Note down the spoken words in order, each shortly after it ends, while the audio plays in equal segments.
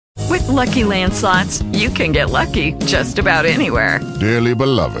Lucky Land Slots, you can get lucky just about anywhere. Dearly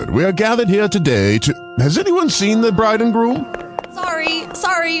beloved, we are gathered here today to... Has anyone seen the bride and groom?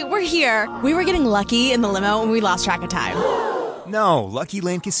 Sorry, we're here. We were getting lucky in the limo and we lost track of time. No, Lucky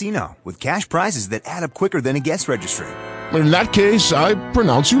Land Casino, with cash prizes that add up quicker than a guest registry. In that case, I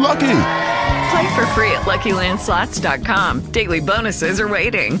pronounce you lucky. Play for free at LuckyLandSlots.com. Daily bonuses are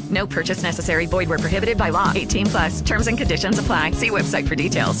waiting. No purchase necessary. Void where prohibited by law. 18 plus. Terms and conditions apply. See website for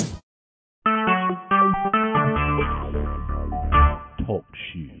details. Talk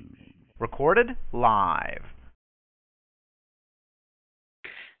shoes. Recorded live.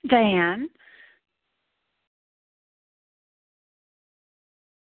 Diane.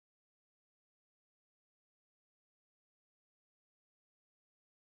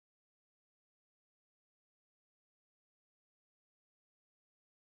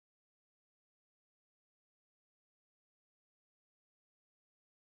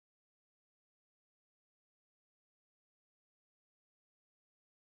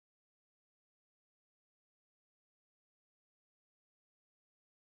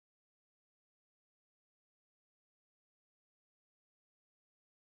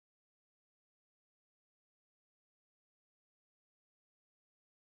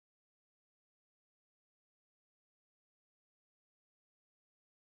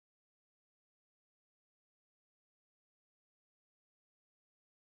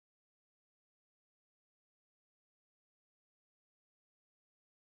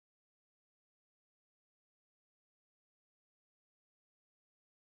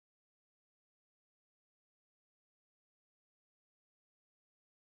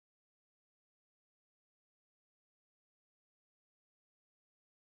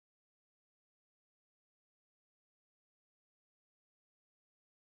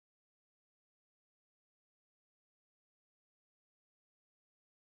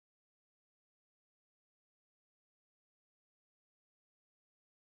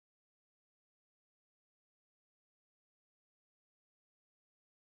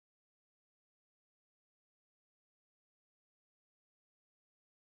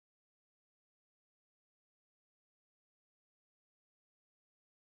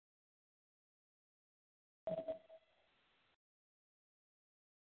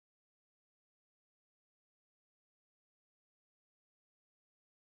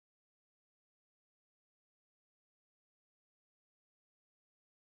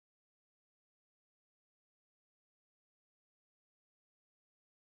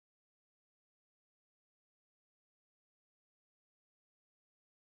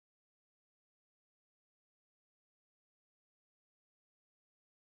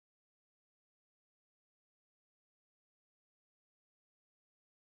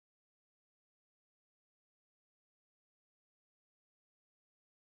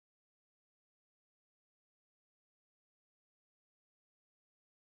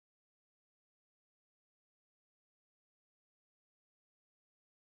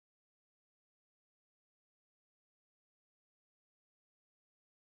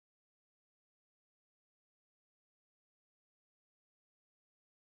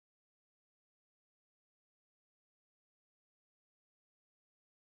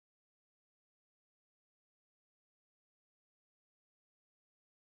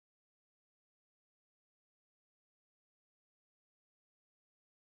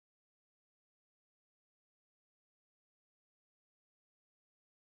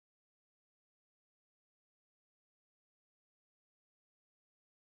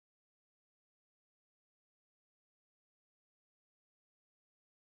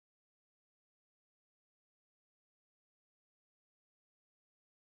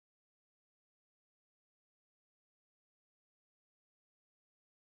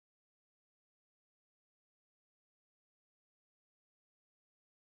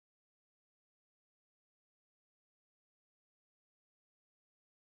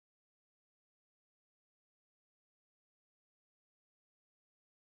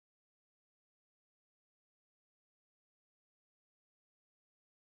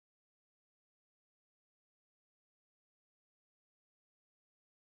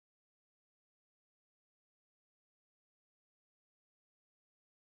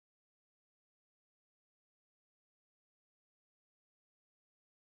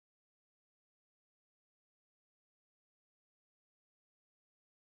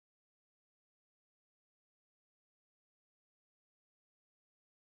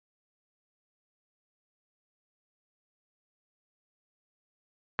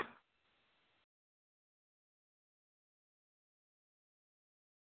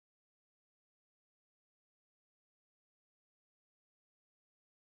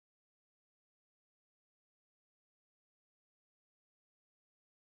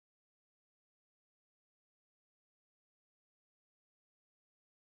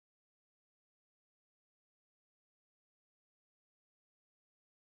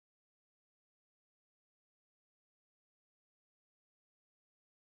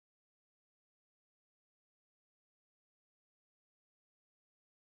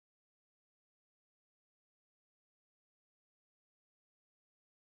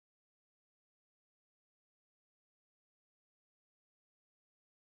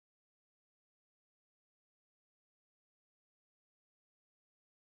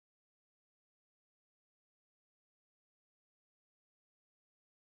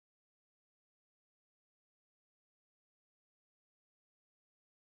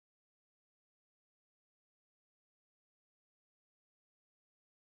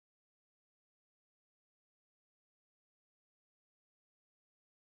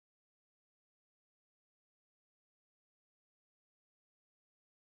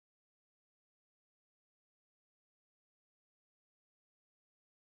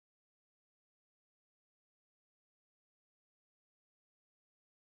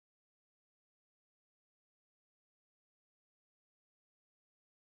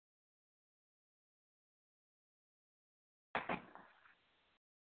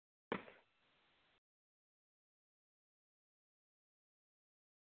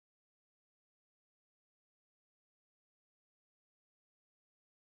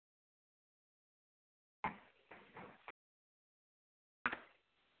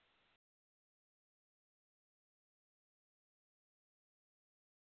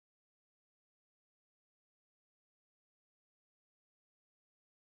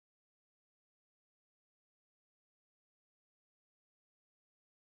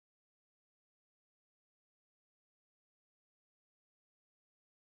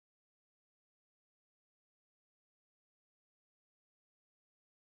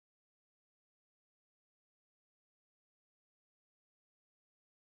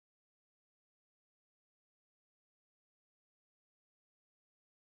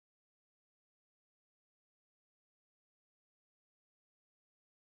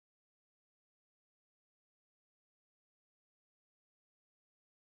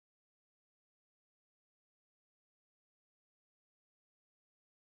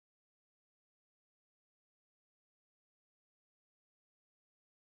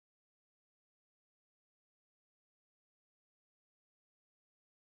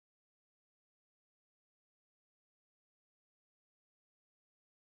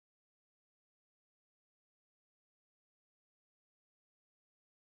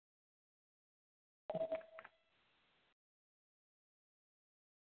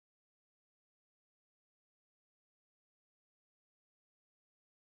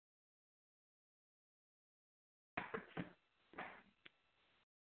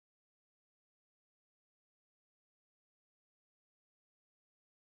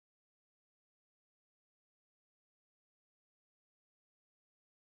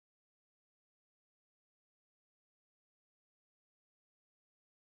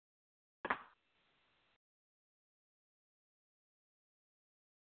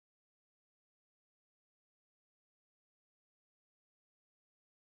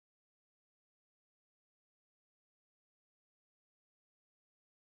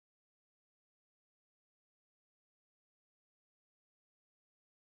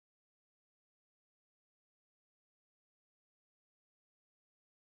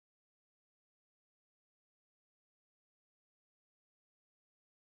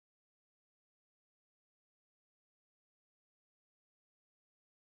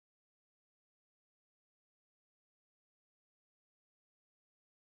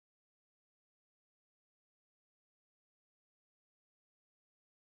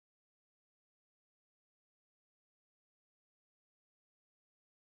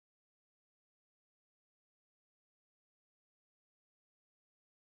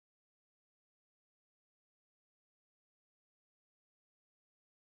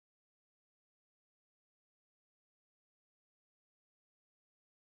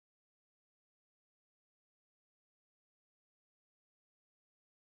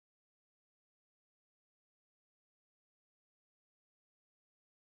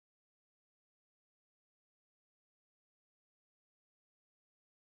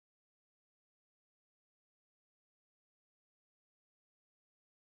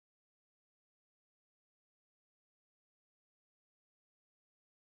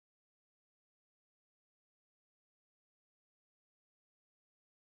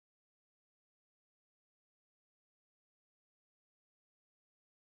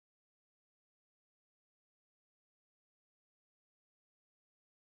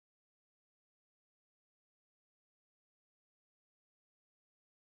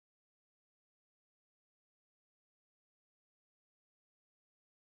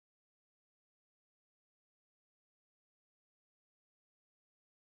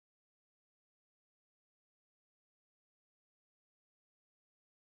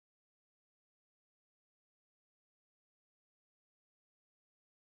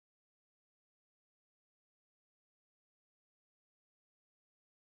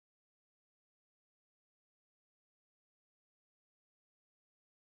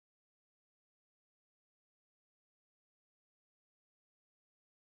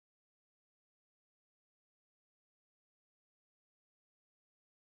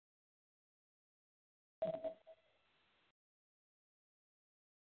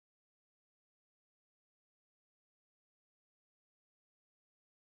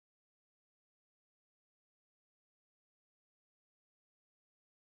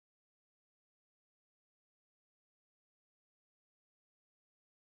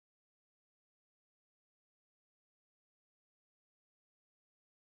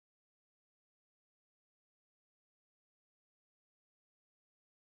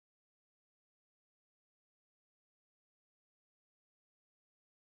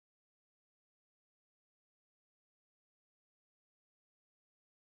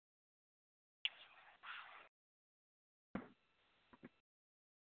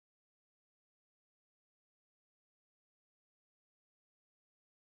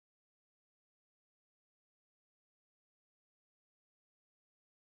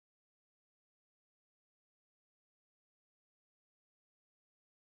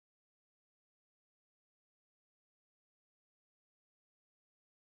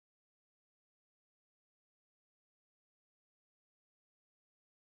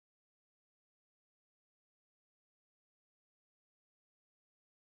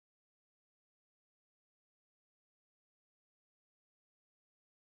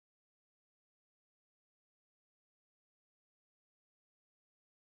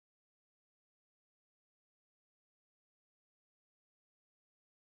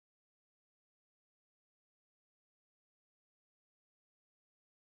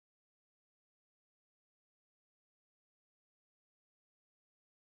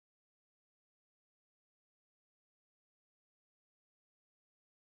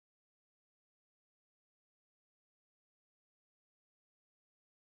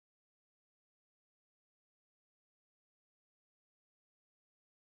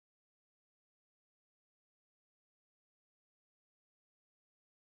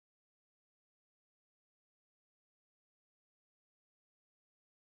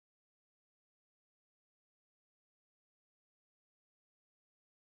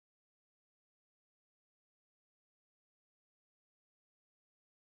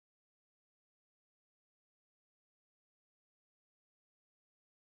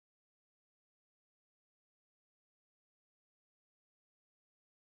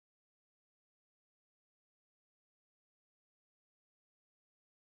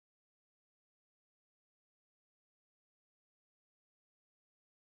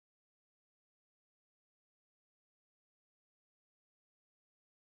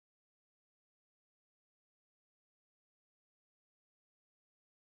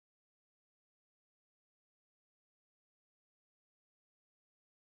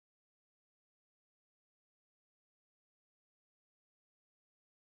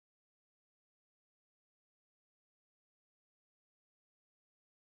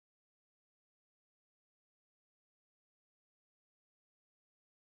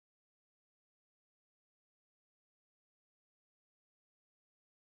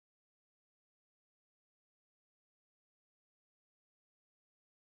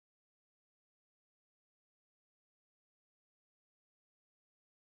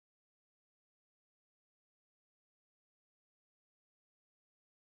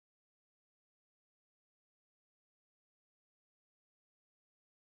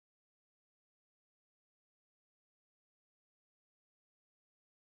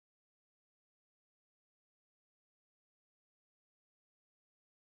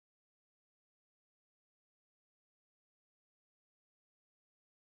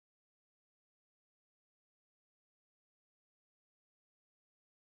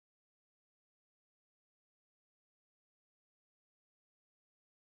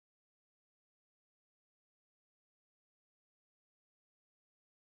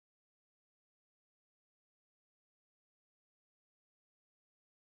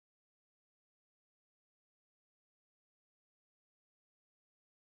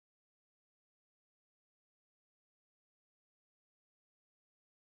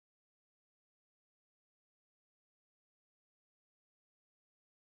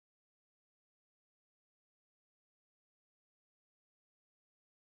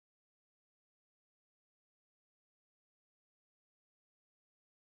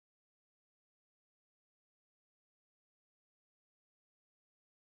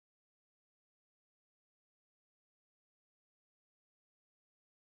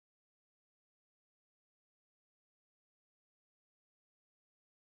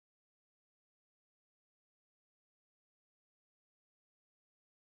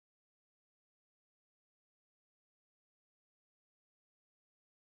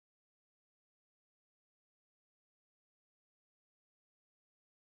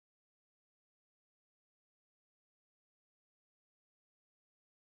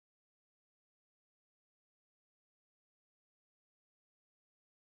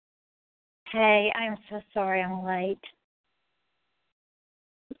 Hey, I'm so sorry I'm late.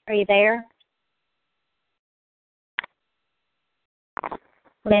 Are you there?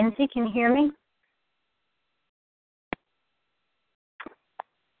 Lindsay, can you hear me?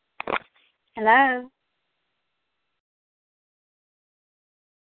 Hello?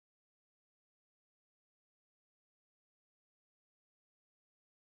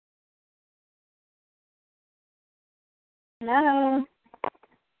 Hello?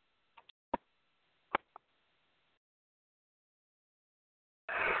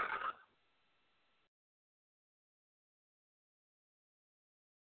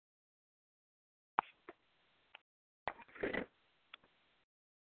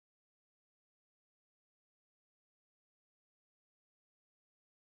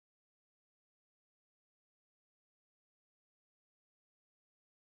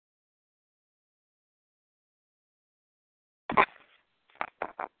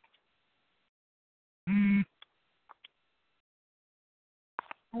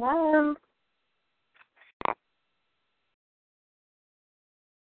 Hello?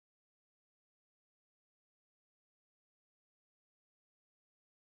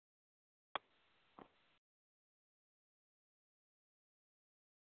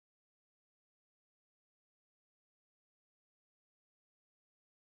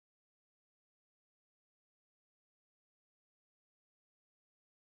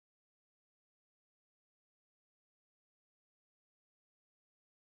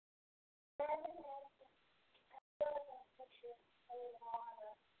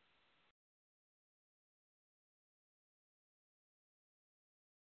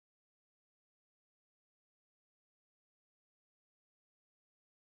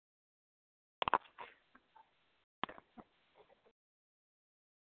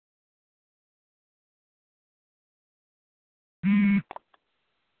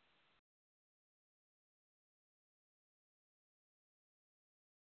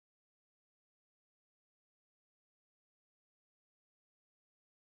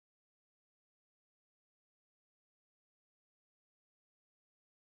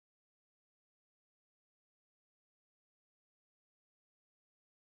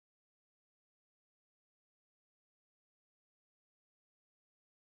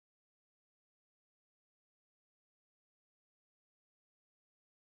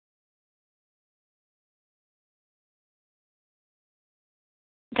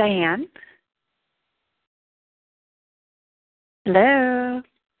 Diane? Hello?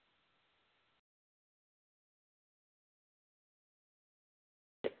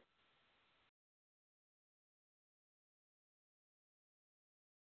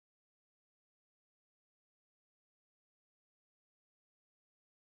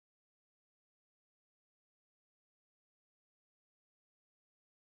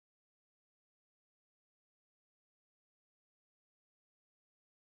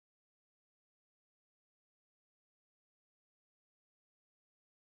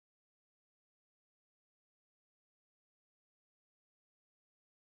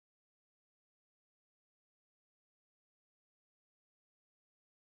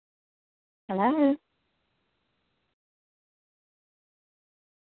 Hello?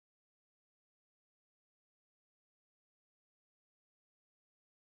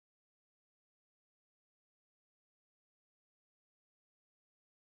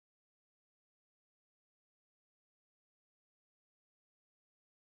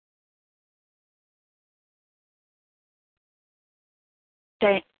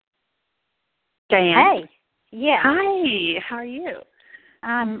 Diane? Hey. Yeah. Hi, how are you?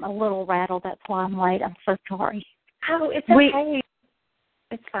 I'm a little rattled. That's why I'm late. I'm so sorry. Oh, it's okay.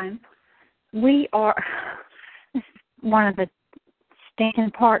 It's fine. We are one of the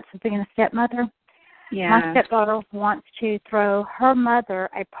stinking parts of being a stepmother. Yeah. My stepdaughter wants to throw her mother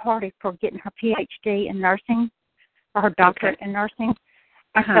a party for getting her PhD in nursing, or her doctorate in nursing.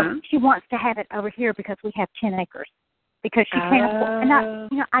 And so she wants to have it over here because we have 10 acres. Because she can't afford, and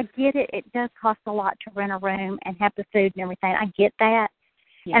I get it. It does cost a lot to rent a room and have the food and everything. I get that,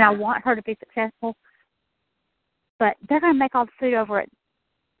 and I want her to be successful. But they're going to make all the food over at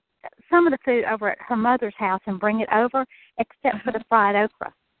some of the food over at her mother's house and bring it over, except for the fried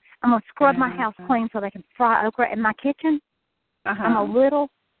okra. I'm going to scrub my house clean so they can fry okra in my kitchen. I'm a little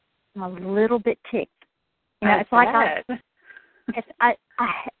bit ticked. You know, it's like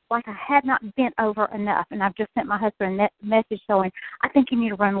I had not bent over enough, and I've just sent my husband a message saying, I think you need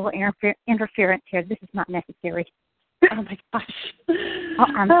to run a little interference here. This is not necessary. Oh, my gosh.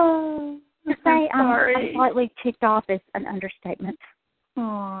 I'm sorry. I'm slightly ticked off is an understatement.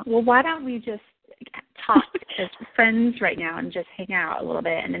 Oh, well, why don't we just talk as friends right now and just hang out a little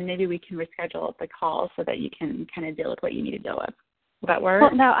bit, and then maybe we can reschedule the call so that you can kind of deal with what you need to deal with. Will that work?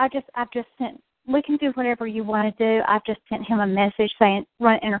 Well, no, I've just sent. We can do whatever you want to do. I've just sent him a message saying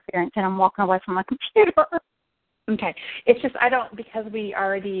run interference, and I'm walking away from my computer. Okay. It's just because we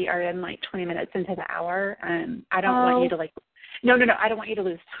already are in like 20 minutes into the hour, I don't want you to no, I don't want you to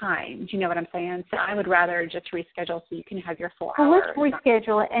lose time. Do you know what I'm saying? So I would rather just reschedule so you can have your full hour. Well, let's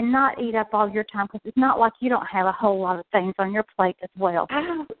reschedule it and not eat up all your time, because it's not like you don't have a whole lot of things on your plate as well.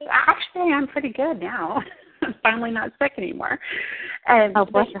 Actually, I'm pretty good now. I'm finally not sick anymore. Oh,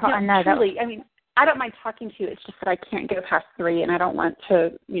 bless your heart. I know that. Truly, I mean, I don't mind talking to you. It's just that I can't go past 3, and I don't want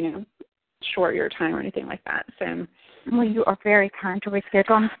to, short your time or anything like that. So, well, you are very kind to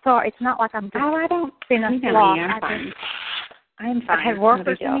reschedule. I'm sorry. It's not like I'm just I don't. been a slog. I'm fine. I had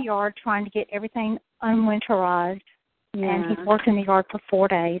workers in the yard trying to get everything unwinterized, and he's worked in the yard for 4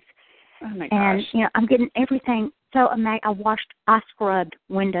 days. Oh my gosh. And I'm getting everything. So I scrubbed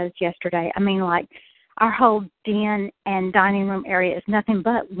windows yesterday. I mean, like our whole den and dining room area is nothing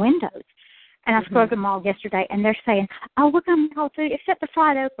but windows. And I scrubbed them all yesterday, and they're saying, "Oh, we're going to all food except the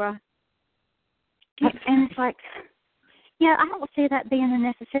fried okra." And it's like, I don't see that being a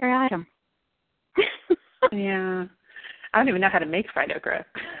necessary item. Yeah. I don't even know how to make fried okra.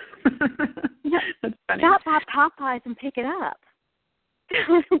 That's funny. Stop by Popeyes and pick it up.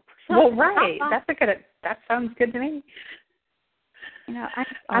 Well, right. That sounds good to me.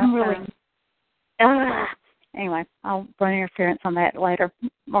 I'm really. Anyway, I'll run interference on that later,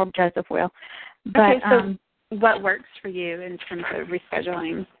 or Joseph will. But, okay, so what works for you in terms of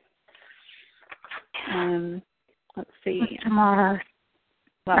rescheduling? Let's see. Tomorrow.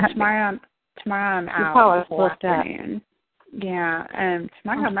 Well, tomorrow I'm out the whole afternoon. Yeah,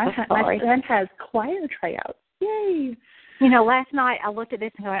 tomorrow my son has choir tryouts. Yay! Last night I looked at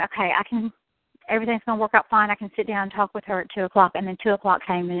this and going, okay, everything's going to work out fine. I can sit down and talk with her at 2:00, and then 2:00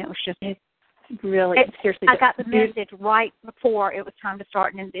 came, and it was just really seriously. I got the message right before it was time to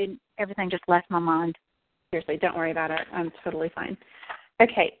start, and then everything just left my mind. Seriously, don't worry about it. I'm totally fine.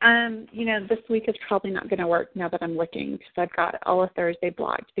 Okay, this week is probably not going to work now that I'm looking, because I've got all of Thursday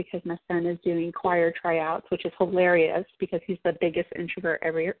blocked because my son is doing choir tryouts, which is hilarious because he's the biggest introvert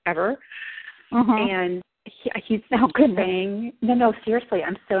ever. And he's saying, no, seriously,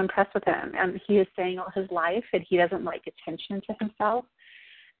 I'm so impressed with him. He is saying all his life that he doesn't like attention to himself.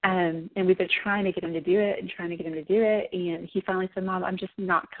 And we've been trying to get him to do it. And he finally said, Mom, I'm just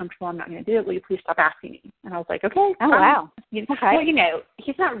not comfortable. I'm not going to do it. Will you please stop asking me? And I was like, okay. Oh, wow. Okay. Well,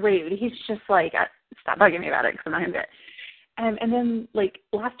 he's not rude. He's just like, stop bugging me about it because I'm not going to do it. And then,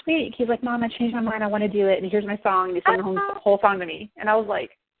 last week, he's like, Mom, I changed my mind. I want to do it. And here's my song. And he sang the whole song to me. And I was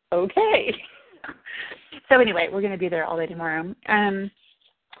like, okay. So anyway, we're going to be there all day tomorrow. And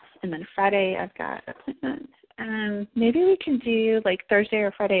then Friday, I've got appointments. Maybe we can do Thursday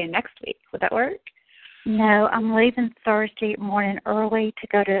or Friday next week. Would that work? No, I'm leaving Thursday morning early to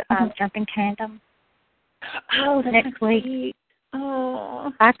go to jumping tandem. Oh, that's next week.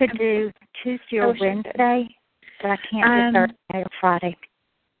 Oh, I could do Tuesday or Wednesday, but I can't do Thursday or Friday.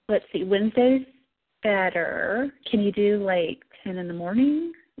 Let's see. Wednesday's better. Can you do 10 in the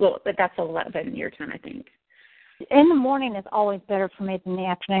morning? Well, but that's 11 your time, I think. In the morning is always better for me than the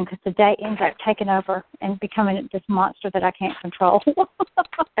afternoon, because the day ends up taking over and becoming this monster that I can't control.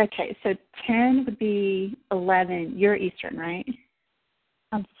 Okay, so 10 would be 11. You're Eastern, right?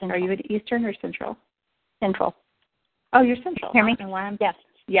 I'm Central. Are you at Eastern or Central? Central. Oh, you're Central. Hear me? Yes.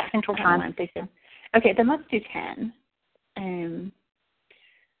 Yeah. Central time. Okay, then let's do 10.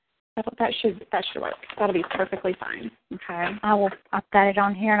 That should work. That'll be perfectly fine. Okay. I've got it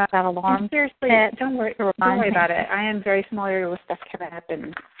on here, and I've got alarms. Seriously, don't worry about it. I am very familiar with stuff coming up,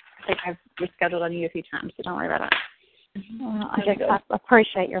 and I think I've rescheduled on you a few times, so don't worry about it. Well, I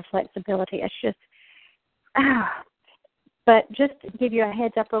appreciate your flexibility. It's just, but just to give you a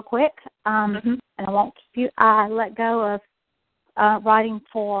heads up real quick, and I let go of writing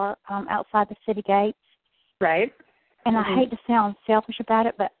for Outside the City Gates. Right. And I hate to sound selfish about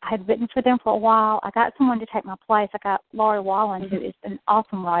it, but I had written for them for a while. I got someone to take my place. I got Lori Wallen, who is an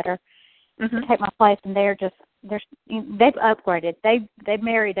awesome writer, to take my place, and they've upgraded. They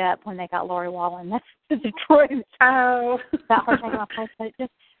married up when they got Lori Wallen. That's the truth. Oh, about her taking my place, but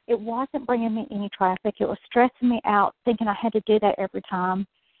it wasn't bringing me any traffic. It was stressing me out, thinking I had to do that every time.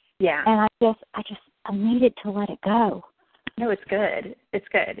 Yeah. And I needed to let it go. No, it's good. It's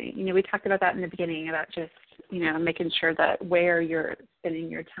good. We talked about that in the beginning about just, making sure that where you're spending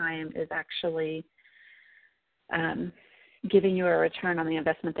your time is actually giving you a return on the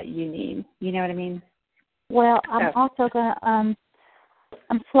investment that you need. You know what I mean? Well, I'm also going to,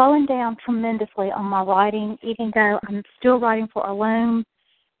 I'm slowing down tremendously on my writing, even though I'm still writing for a loom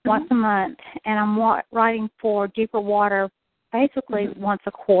once a month, and I'm writing for Deeper Water basically once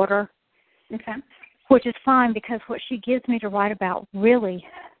a quarter. Okay. Which is fine because what she gives me to write about really,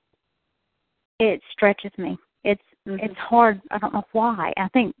 it stretches me. It's hard. I don't know why. I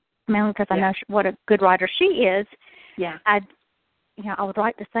think mainly because I know what a good writer she is. Yeah. I would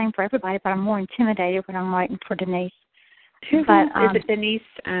write the same for everybody, but I'm more intimidated when I'm writing for Denise. Is it Denise?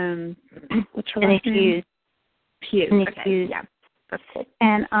 What's her last name? Hughes. Denise okay. Hughes. Yeah, that's cool.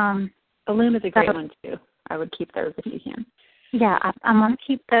 And the loom is a great one too. I would keep those if you can. Yeah, I'm going to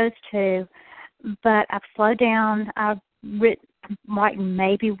keep those too. But I've slowed down. I'm writing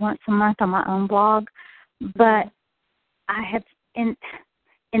maybe once a month on my own blog. But I have, in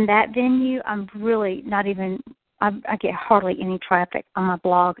that venue, I'm really not even, I get hardly any traffic on my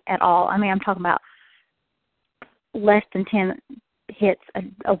blog at all. I mean, I'm talking about less than 10 hits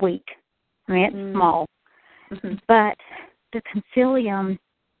a week. I mean, it's small. But the Concilium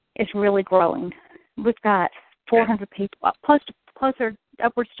is really growing. We've got 400 people, closer,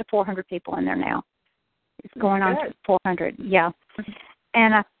 upwards to 400 people in there now. It's going on to 400, yeah.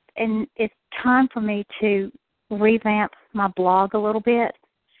 And it's time for me to revamp my blog a little bit.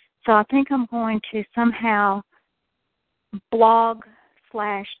 So I think I'm going to somehow blog /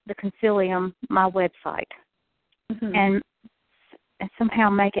 the Concilium my website, and somehow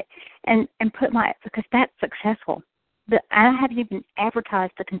make it and put because that's successful. I haven't even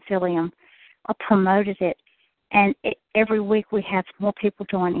advertised the Concilium or promoted it. And every week we have more people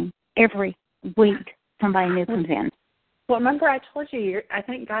joining. Every week somebody new comes in. Well, remember I told you, I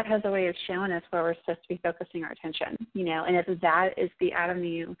think God has a way of showing us where we're supposed to be focusing our attention, and if that is the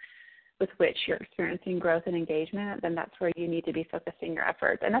avenue with which you're experiencing growth and engagement, then that's where you need to be focusing your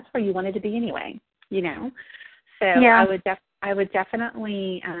efforts. And that's where you wanted to be anyway, So yeah. I would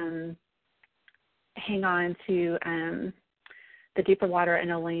definitely hang on to the Deeper Water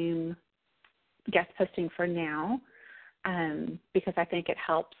and a Loom guest posting for now, because I think it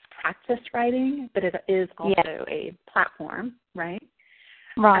helps practice writing, but it is also a platform, right?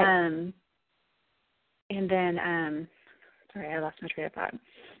 Right. And then, sorry, I lost my train of thought.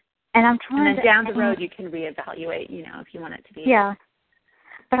 And I'm trying and then down the road you can reevaluate, if you want it to be. Yeah.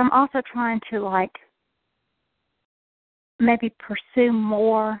 But I'm also trying to, maybe pursue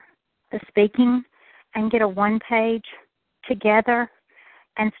more the speaking and get a one-page together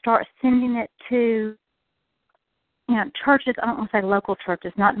and start sending it to, churches. I don't want to say local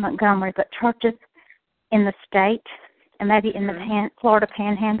churches, not in Montgomery, but churches in the state and maybe in the Florida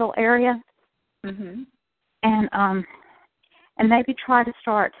Panhandle area. And maybe try to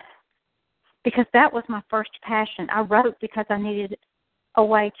start, because that was my first passion. I wrote because I needed a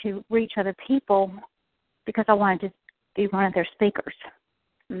way to reach other people because I wanted to be one of their speakers.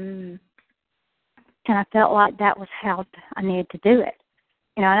 And I felt like that was how I needed to do it.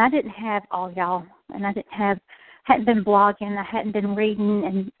 And I didn't have all y'all, and I hadn't been blogging, I hadn't been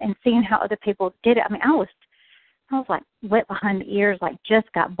reading and seeing how other people did it. I mean, I was like wet behind the ears, like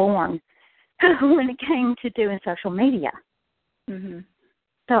just got born when it came to doing social media.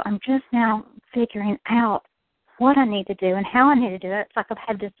 So I'm just now figuring out what I need to do and how I need to do it. It's like I've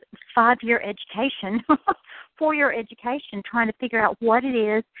had this 4-year education trying to figure out what it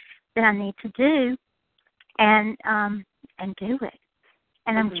is that I need to do and do it.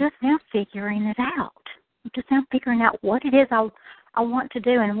 And I'm just now figuring it out. I'm just now figuring out what it is I want to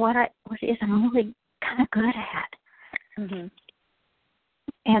do and what it is I'm really kind of good at.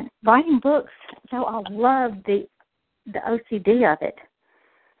 And writing books, so I love the OCD of it.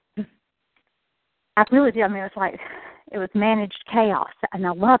 I really do. I mean, it was managed chaos, and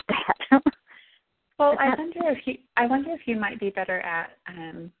I love that. Well, I wonder if you might be better at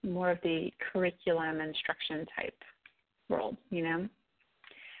more of the curriculum instruction type role,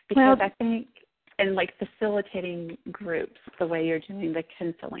 because I think in facilitating groups the way you're doing the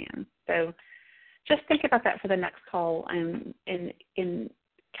Concilium. So just think about that for the next call, and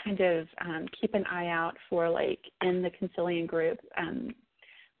kind of keep an eye out for in the Concilium group.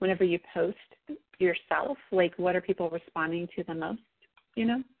 Whenever you post yourself, what are people responding to the most,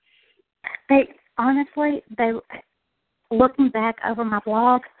 They looking back over my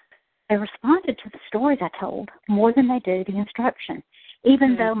blog, they responded to the stories I told more than they do the instruction,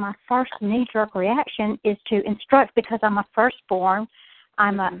 even though my first knee-jerk reaction is to instruct because I'm a firstborn.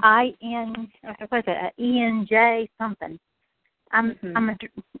 I'm an ENJ something. I'm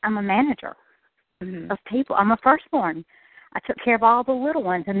a manager of people. I'm a firstborn. I took care of all the little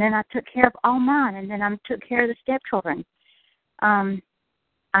ones, and then I took care of all mine, and then I took care of the stepchildren.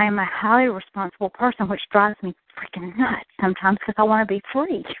 I am a highly responsible person, which drives me freaking nuts sometimes because I want to be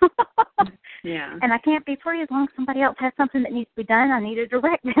free. Yeah. And I can't be free as long as somebody else has something that needs to be done. I need to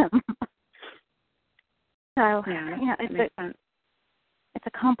direct them. So, yeah, it's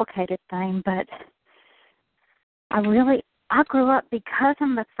a complicated thing, but I grew up because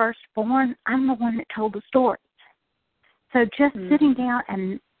I'm the firstborn. I'm the one that told the stories. So just sitting down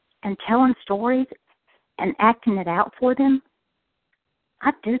and telling stories and acting it out for them,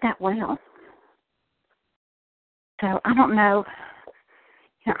 I do that well. So I don't know.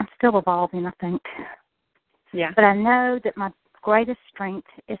 I'm still evolving, I think. Yeah. But I know that my greatest strength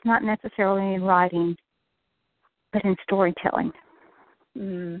is not necessarily in writing, but in storytelling.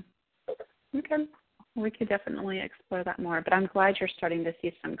 Okay. We could definitely explore that more, but I'm glad you're starting to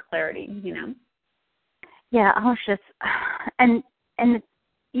see some clarity, Yeah, I was just, and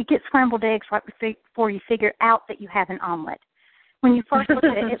you get scrambled eggs right before you figure out that you have an omelet. When you first look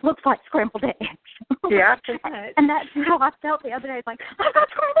at it, it looks like scrambled eggs. Yeah. And that's how I felt the other day. It's like, I got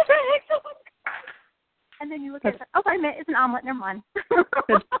scrambled eggs. And then you look at it, oh, wait a minute, it's an omelet. Never mind.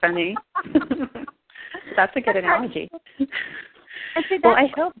 That's funny. That's a good analogy. And see, Well, I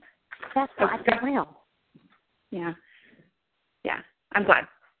hope that's why I do well. Yeah. Yeah. I'm glad.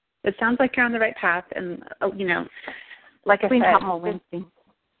 It sounds like you're on the right path. And, like I said.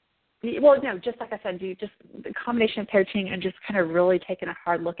 Well, no, just like I said, the combination of coaching and just kind of really taking a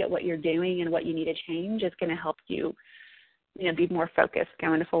hard look at what you're doing and what you need to change is going to help you, be more focused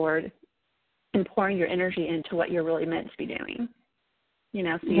going forward and pouring your energy into what you're really meant to be doing, so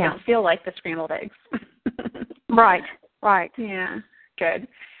you don't feel like the scrambled eggs. Right. Yeah, good.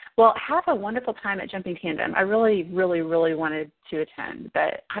 Well, have a wonderful time at Jumping Tandem. I really, really, really wanted to attend,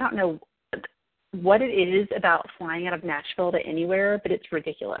 but I don't know what it is about flying out of Nashville to anywhere, but it's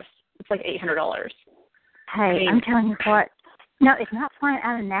ridiculous. It's like $800. Hey, I'm telling you what. No, it's not flying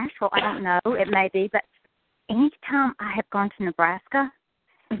out of Nashville. I don't know. It may be, but any time I have gone to Nebraska,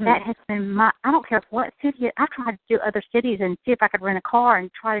 that has been I don't care what city. I tried to do other cities and see if I could rent a car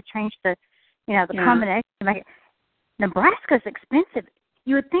and try to change the combination to make it. Nebraska's expensive.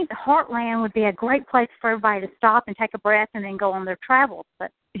 You would think the Heartland would be a great place for everybody to stop and take a breath and then go on their travels,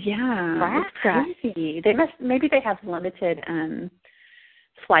 but Nebraska. It's crazy. Maybe they have limited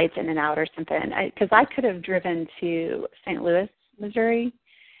flights in and out or something. Because I could have driven to St. Louis, Missouri,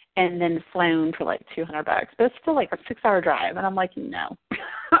 and then flown for like $200, but it's still like a 6-hour drive, and I'm like, no.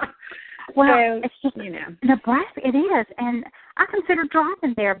 Well, so, it's just Nebraska. It is, and I consider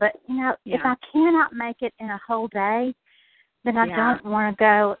driving there, but if I cannot make it in a whole day, then I don't want to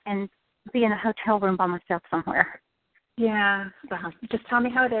go and be in a hotel room by myself somewhere. Yeah, well, just tell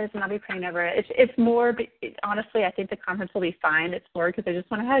me how it is, and I'll be praying over it. It's more, honestly, I think the conference will be fine. It's more because I just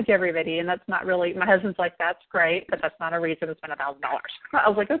want to hug everybody, and that's not really, my husband's like, that's great, but that's not a reason to spend $1,000. I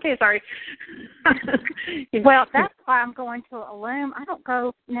was like, okay, sorry. Well, that's why I'm going to a Loom. I don't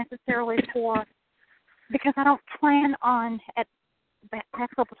go necessarily because I don't plan on, at the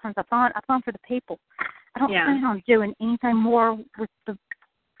past couple times I've gone for the people. I don't plan on doing anything more with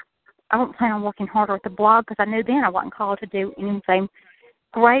I don't plan on working harder with the blog because I knew then I wasn't called to do anything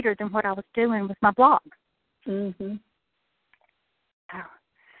greater than what I was doing with my blog. Mm-hmm.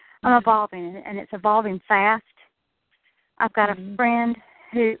 I'm evolving, and it's evolving fast. I've got a friend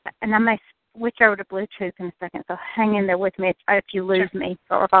who, and I may switch over to Bluetooth in a second, so hang in there with me if you lose me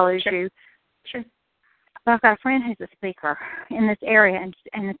or if I lose you. Sure. But I've got a friend who's a speaker in this area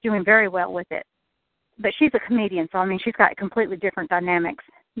and is doing very well with it. But she's a comedian, so, she's got completely different dynamics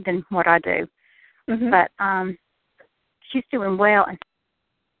than what I do. Mm-hmm. But she's doing well. And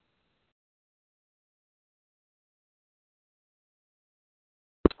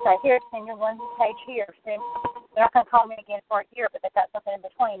so here's your one page here. So they're not going to call me again for a year, but they've got something in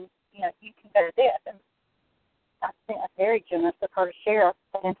between. You can go to this. And I think that's very generous of her to share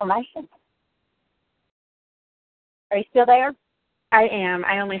that information. Are you still there? I am.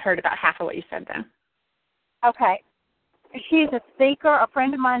 I only heard about half of what you said, though. Okay. She's a speaker. A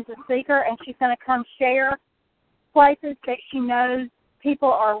friend of mine is a speaker, and she's going to come share places that she knows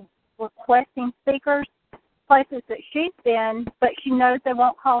people are requesting speakers, places that she's been, but she knows they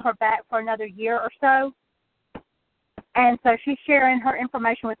won't call her back for another year or so. And so she's sharing her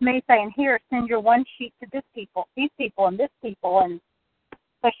information with me, saying, here, send your one sheet to this people, these people, and this people. And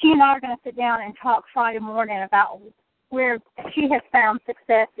so she and I are going to sit down and talk Friday morning about where she has found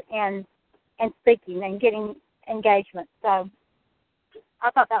success in speaking and getting engagement. So I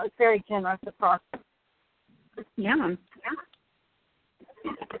thought that was very generous of her. Yeah.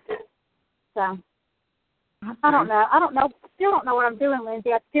 So I don't know. Still don't know what I'm doing,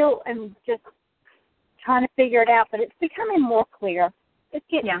 Lindsay. I still am just trying to figure it out, but it's becoming more clear. it's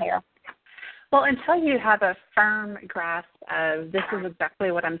getting there. Well, until you have a firm grasp of this is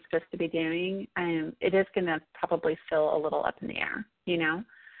exactly what I'm supposed to be doing, it is going to probably feel a little up in the air, you know?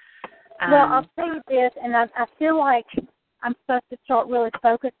 Well, I'll say this, and I feel like I'm supposed to start really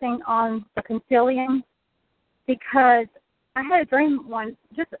focusing on the concilium, because I had a dream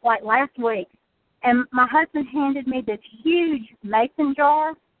just like last week, and my husband handed me this huge mason jar,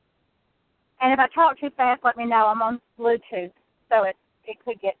 and if I talk too fast, let me know. I'm on Bluetooth, so it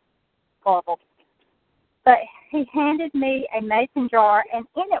could get garbled. But he handed me a mason jar, and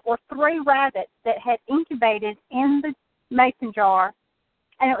in it were 3 rabbits that had incubated in the mason jar,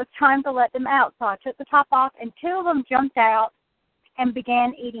 and it was time to let them out. So I took the top off, and 2 of them jumped out and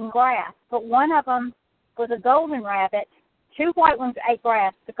began eating grass. But one of them was a golden rabbit. 2 white ones ate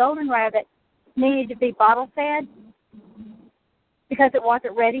grass. The golden rabbit needed to be bottle fed because it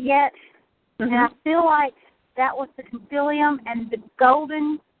wasn't ready yet. Mm-hmm. And I feel like that was the concilium, and the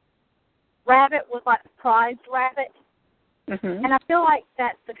golden rabbit was like the prized rabbit. Mm-hmm. And I feel like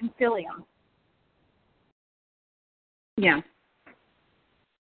that's the concilium. Yeah.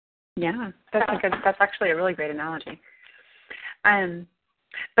 Yeah, that's actually a really great analogy.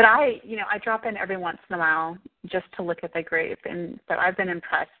 But I drop in every once in a while just to look at the group, but I've been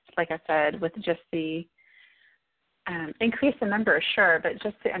impressed, like I said, with just the increase in numbers, sure, but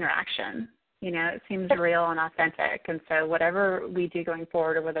just the interaction. You know, it seems real and authentic. And so whatever we do going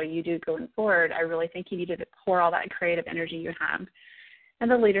forward, or whether you do going forward, I really think you need to pour all that creative energy you have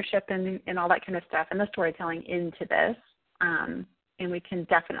and the leadership and all that kind of stuff and the storytelling into this. And we can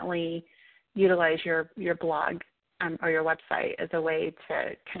definitely utilize your blog or your website as a way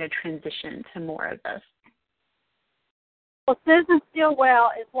to kind of transition to more of this. Well, Susan Stillwell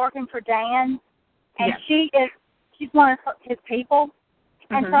is working for Diane, and she's one of his people.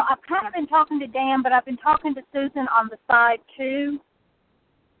 And so I've kind of been talking to Dan, but I've been talking to Susan on the side too,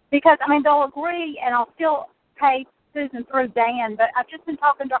 because, I mean, they'll agree, and I'll still pay Susan through Dan, but I've just been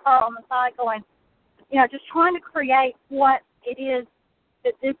talking to her on the side going, you know, just trying to create what it is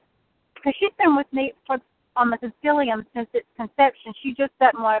that this, because she's been with me on the concilium since its conception. She just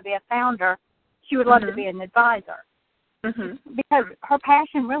doesn't want to be a founder. She would love to be an advisor, because her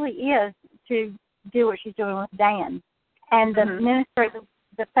passion really is to do what she's doing with Dan and the ministry,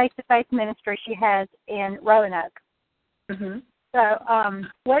 the face-to-face ministry she has in Roanoke. So,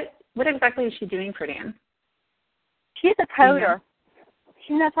 what exactly is she doing for Dan? She's a coder.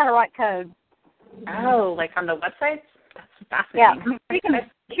 She knows how to write code. Oh, like on the websites? That's fascinating. Yeah,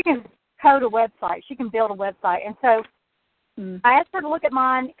 she can code a website. She can build a website. And so I asked her to look at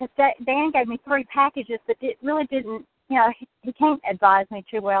mine, because Dan gave me 3 packages, but it really didn't, you know, he can't advise me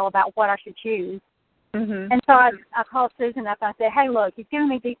too well about what I should choose. And so I called Susan up and I said, hey, look, he's given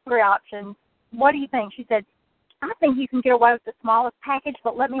me these 3 options. What do you think? She said, I think you can get away with the smallest package,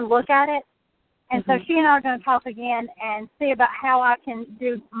 but let me look at it. And so she and I are going to talk again and see about how I can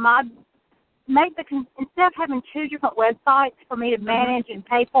do instead of having 2 different websites for me to manage and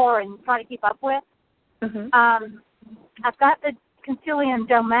pay for and try to keep up with, I've got the concilium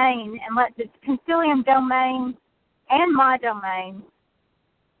domain, and let the concilium domain and my domain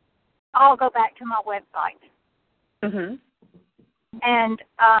all go back to my website. And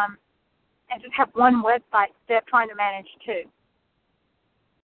just have one website instead of trying to manage 2.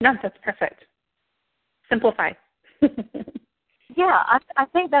 No, that's perfect. Simplify. Yeah, I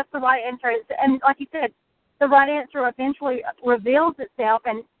think that's the right answer. And like you said, the right answer eventually reveals itself,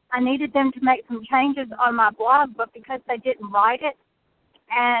 and I needed them to make some changes on my blog, but because they didn't write it,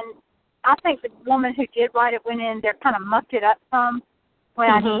 and I think the woman who did write it went in there, kind of mucked it up some when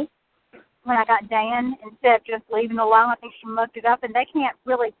I got Dan, instead of just leaving it alone. I think she mucked it up, and they can't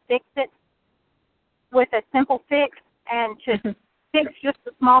really fix it with a simple fix, and to fix just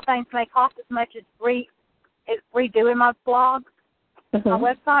the small things may cost as much as redoing my blog, my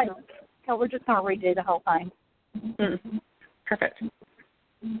website. So we're just going to redo the whole thing. Perfect.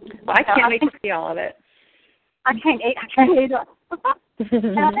 Well, I can't wait to see all of it. I can't either.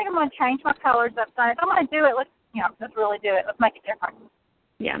 And I think I'm going to change my colors up. So if I'm going to do it, let's really do it. Let's make it different.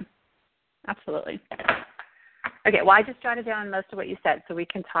 Yeah, absolutely. Okay, well, I just jotted down most of what you said, so we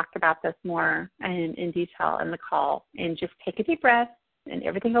can talk about this more in detail in the call. And just take a deep breath, and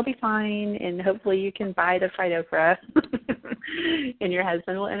everything will be fine. And hopefully you can buy the fried okra, and your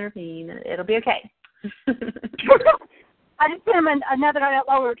husband will intervene. It'll be okay. I just sent him another note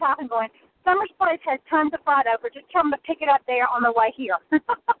while we were talking, going, Summer's Place has tons of fried okra. Just tell them to pick it up there on the way here.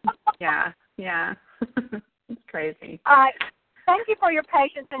 Yeah. It's crazy. All right. Thank you for your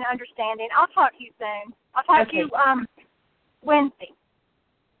patience and understanding. I'll talk to you soon. I'll talk to you Wednesday.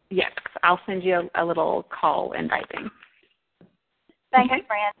 Yes, I'll send you a little call inviting. Thank you,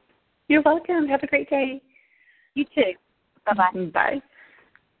 friend. You're welcome. Have a great day. You too. Bye-bye. Bye.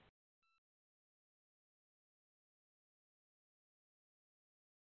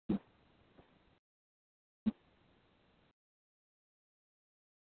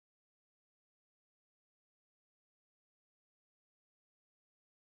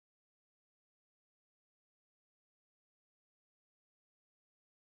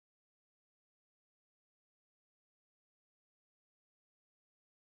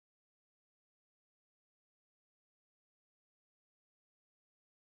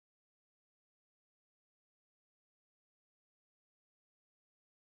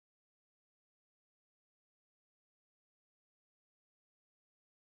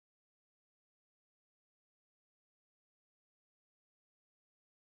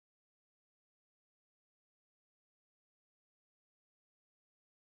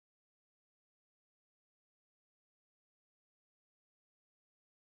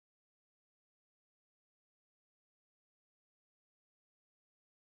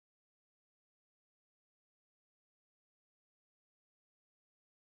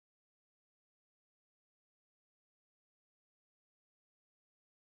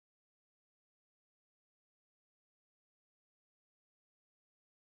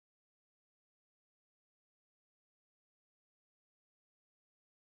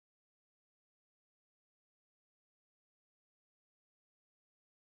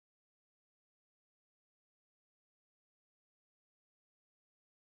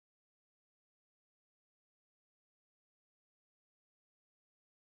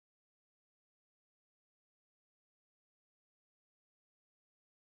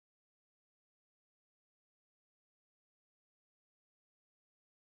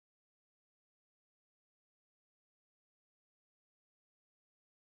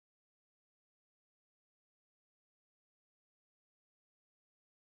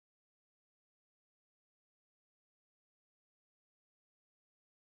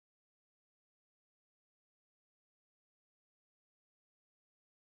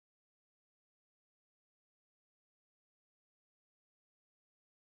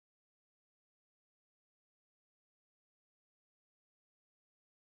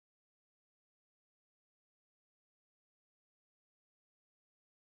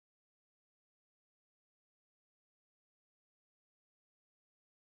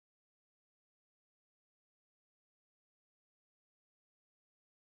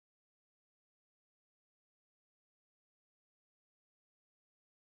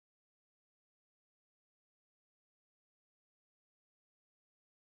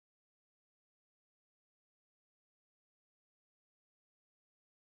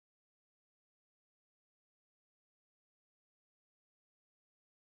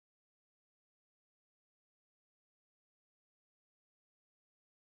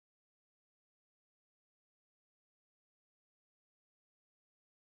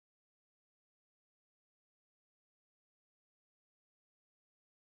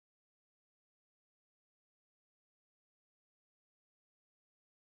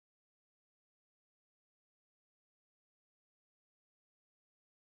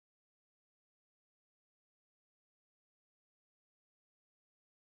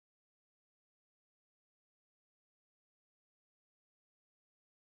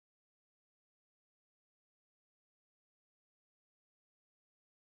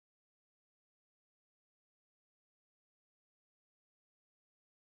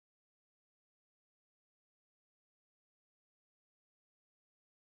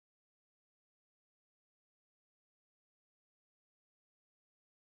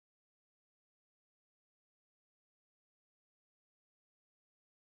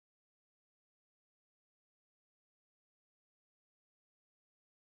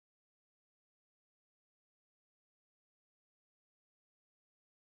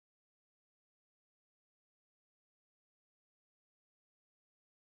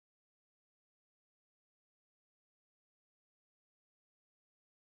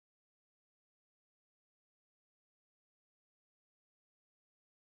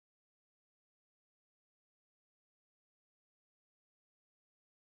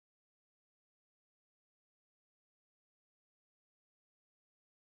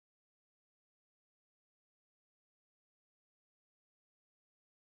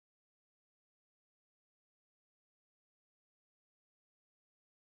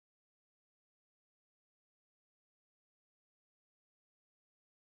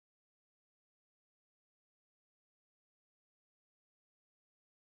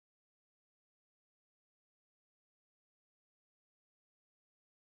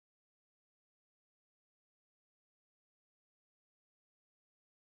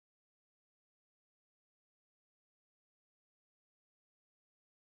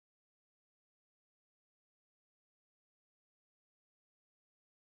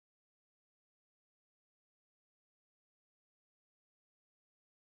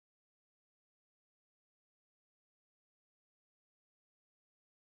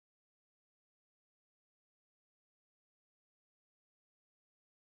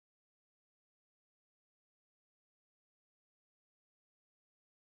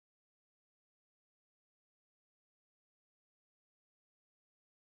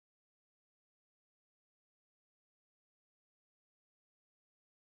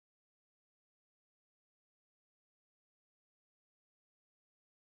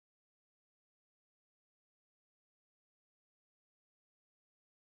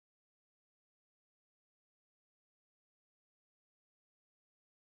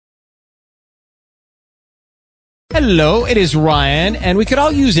 Hello, it is Ryan, and we could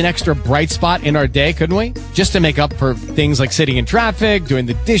all use an extra bright spot in our day, couldn't we? Just to make up for things like sitting in traffic, doing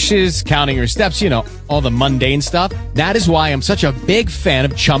the dishes, counting your steps, all the mundane stuff. That is why I'm such a big fan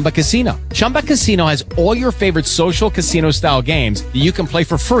of Chumba Casino. Chumba Casino has all your favorite social casino-style games that you can play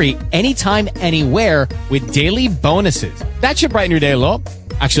for free anytime, anywhere with daily bonuses. That should brighten your day a little.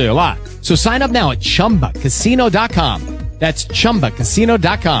 Actually, a lot. So sign up now at ChumbaCasino.com. That's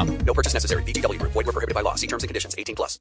ChumbaCasino.com. No purchase necessary. VGW Group. Void where prohibited by law. See terms and conditions. 18+.